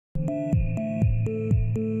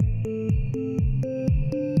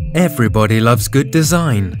Everybody loves good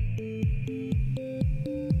design.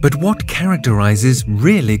 But what characterizes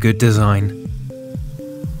really good design?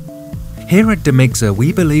 Here at Damixa,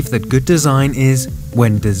 we believe that good design is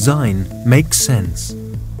when design makes sense.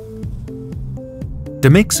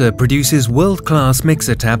 Damixa produces world-class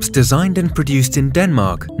mixer taps designed and produced in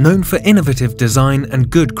Denmark, known for innovative design and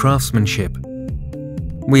good craftsmanship.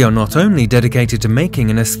 We are not only dedicated to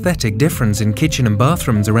making an aesthetic difference in kitchen and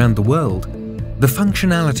bathrooms around the world, the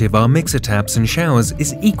functionality of our mixer taps and showers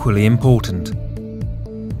is equally important.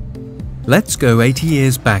 Let's go 80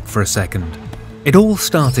 years back for a second. It all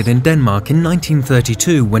started in Denmark in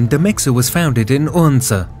 1932 when Damixa was founded in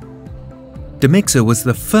Odense. Damixa was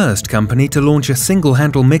the first company to launch a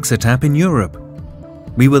single-handle mixer tap in Europe.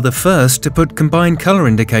 We were the first to put combined color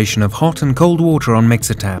indication of hot and cold water on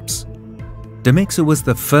mixer taps. Damixa was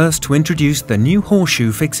the first to introduce the new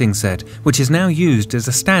horseshoe fixing set, which is now used as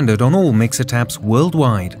a standard on all mixer taps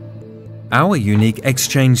worldwide. Our unique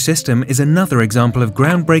exchange system is another example of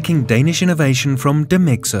groundbreaking Danish innovation from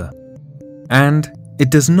Damixa. And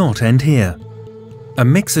it does not end here. A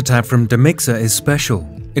mixer tap from Damixa is special.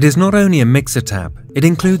 It is not only a mixer tap, it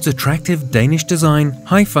includes attractive Danish design,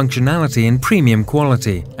 high functionality and premium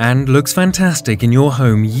quality, and looks fantastic in your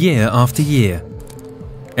home year after year.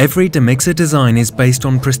 Every Damixa design is based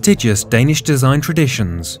on prestigious Danish design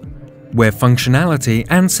traditions, where functionality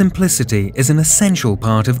and simplicity is an essential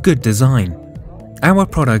part of good design. Our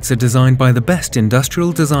products are designed by the best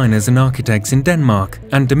industrial designers and architects in Denmark,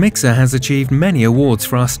 and Damixa has achieved many awards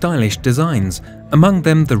for our stylish designs, among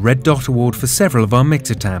them the Red Dot Award for several of our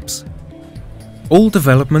mixer taps. All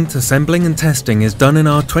development, assembling and testing is done in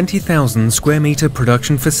our 20,000 square meter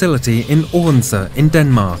production facility in Odense in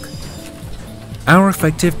Denmark. Our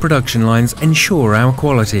effective production lines ensure our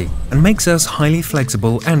quality and makes us highly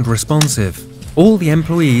flexible and responsive. All the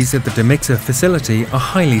employees at the Damixa facility are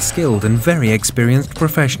highly skilled and very experienced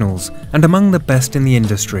professionals and among the best in the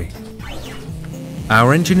industry.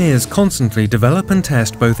 Our engineers constantly develop and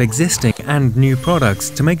test both existing and new products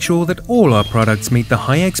to make sure that all our products meet the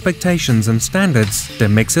high expectations and standards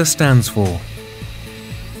Damixa stands for.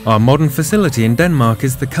 Our modern facility in Denmark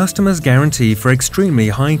is the customer's guarantee for extremely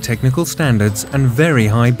high technical standards and very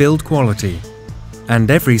high build quality. And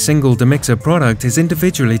every single Damixa product is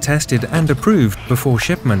individually tested and approved before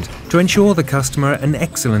shipment to ensure the customer an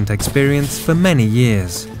excellent experience for many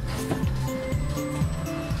years.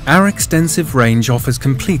 Our extensive range offers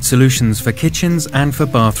complete solutions for kitchens and for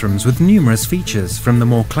bathrooms with numerous features, from the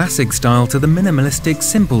more classic style to the minimalistic,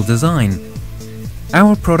 simple design.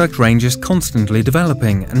 Our product range is constantly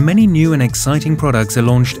developing and many new and exciting products are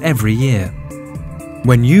launched every year.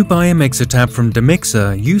 When you buy a mixer tap from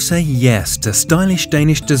Damixa, you say yes to stylish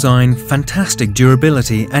Danish design, fantastic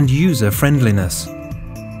durability and user-friendliness.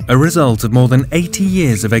 A result of more than 80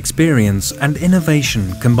 years of experience and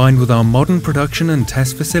innovation combined with our modern production and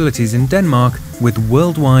test facilities in Denmark with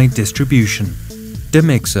worldwide distribution.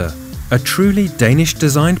 Damixa, a truly Danish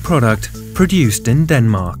designed product produced in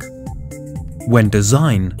Denmark. When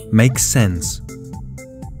design makes sense.